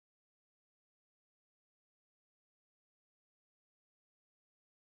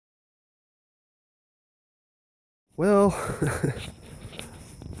Well,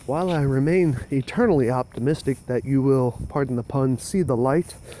 while I remain eternally optimistic that you will, pardon the pun, see the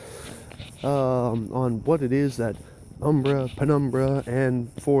light on what it is that Umbra, Penumbra,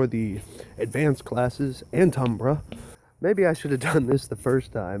 and for the advanced classes, Antumbra, maybe I should have done this the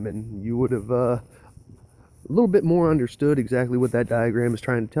first time and you would have a little bit more understood exactly what that diagram is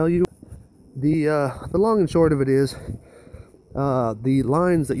trying to tell you. The long and short of it is, the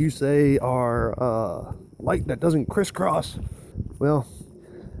lines that you say are light that doesn't crisscross, well,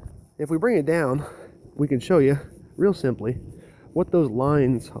 if we bring it down, we can show you real simply what those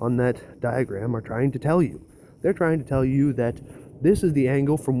lines on that diagram are trying to tell you. They're trying to tell you that this is the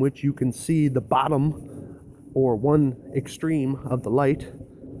angle from which you can see the bottom or one extreme of the light.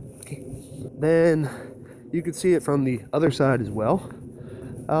 Then you can see it from the other side as well.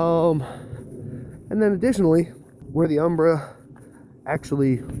 And then additionally, where the Umbra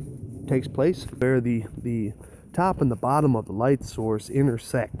actually takes place, where the top and the bottom of the light source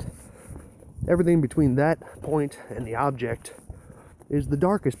intersect. Everything between that point and the object is the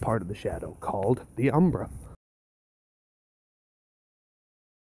darkest part of the shadow, called the Umbra.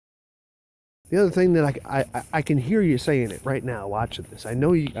 The other thing that I can hear you saying it right now watching this. I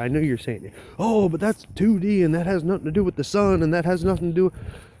know you're saying it. Oh, but that's 2D and that has nothing to do with the sun and that has nothing to do.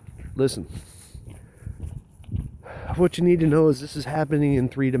 Listen. What you need to know is this is happening in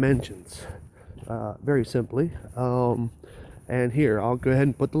 3 dimensions. Very simply. And here, I'll go ahead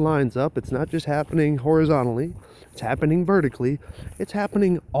and put the lines up. It's not just happening horizontally. It's happening vertically. It's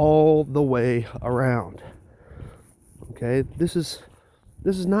happening all the way around. Okay, this is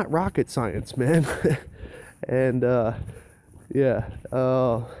not rocket science, man. And yeah,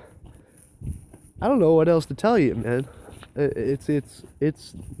 I don't know what else to tell you, man.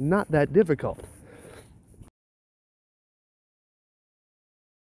 It's not that difficult.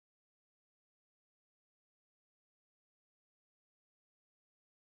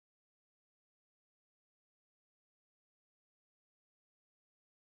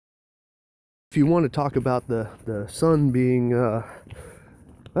 If you want to talk about the sun being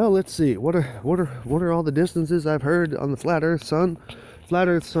well, let's see, what are all the distances I've heard on the flat earth sun? Flat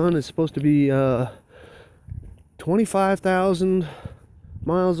earth sun is supposed to be 25,000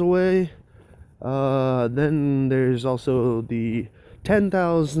 miles away. Then there's also the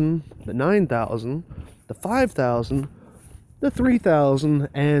 10,000, the 9,000, the 5,000, the 3,000,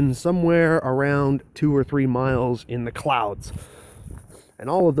 and somewhere around 2 or 3 miles in the clouds. And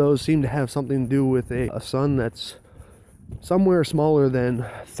all of those seem to have something to do with a sun that's somewhere smaller than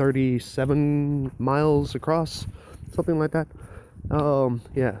 37 miles across, something like that.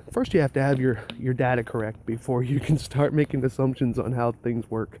 Yeah, first you have to have your data correct before you can start making assumptions on how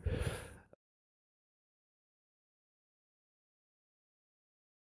things work.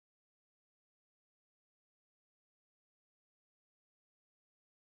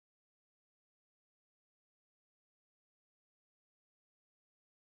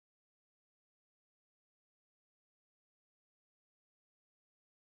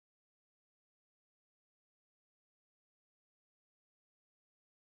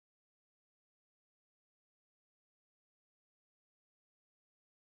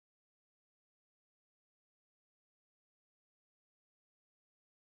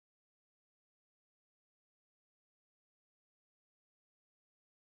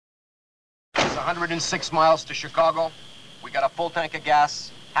 It's 106 miles to Chicago. We got a full tank of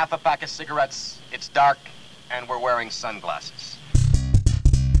gas, half a pack of cigarettes. It's dark, and we're wearing sunglasses.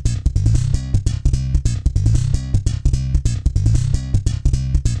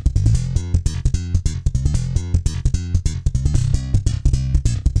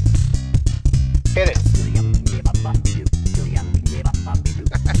 Hit it.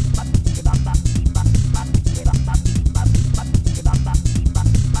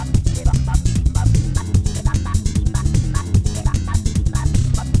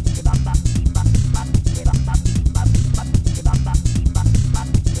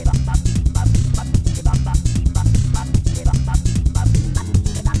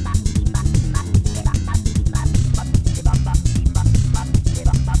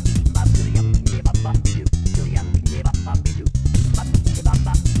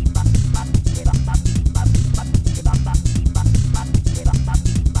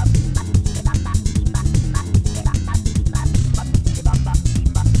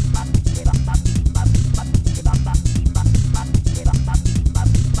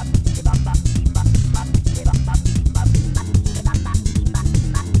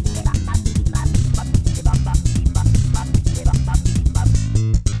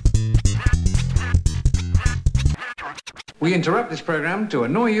 We interrupt this program to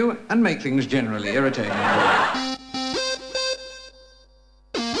annoy you and make things generally irritating.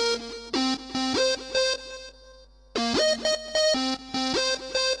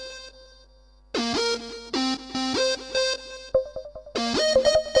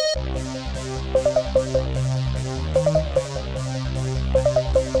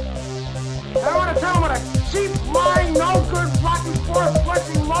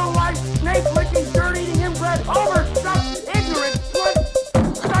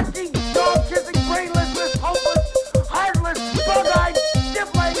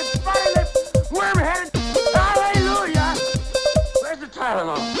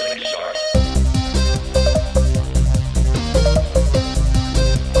 Click start.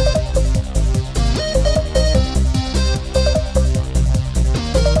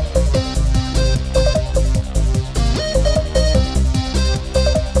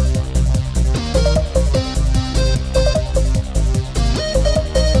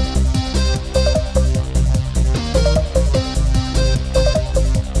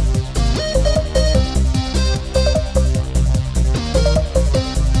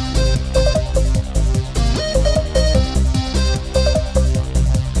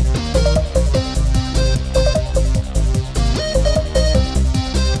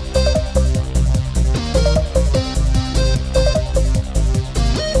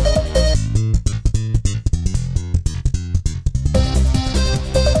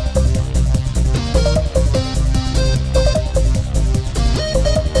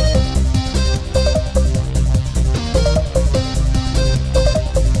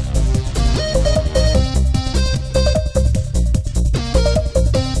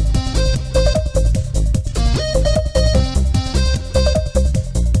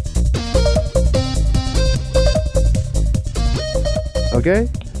 Okay?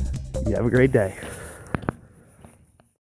 You have a great day.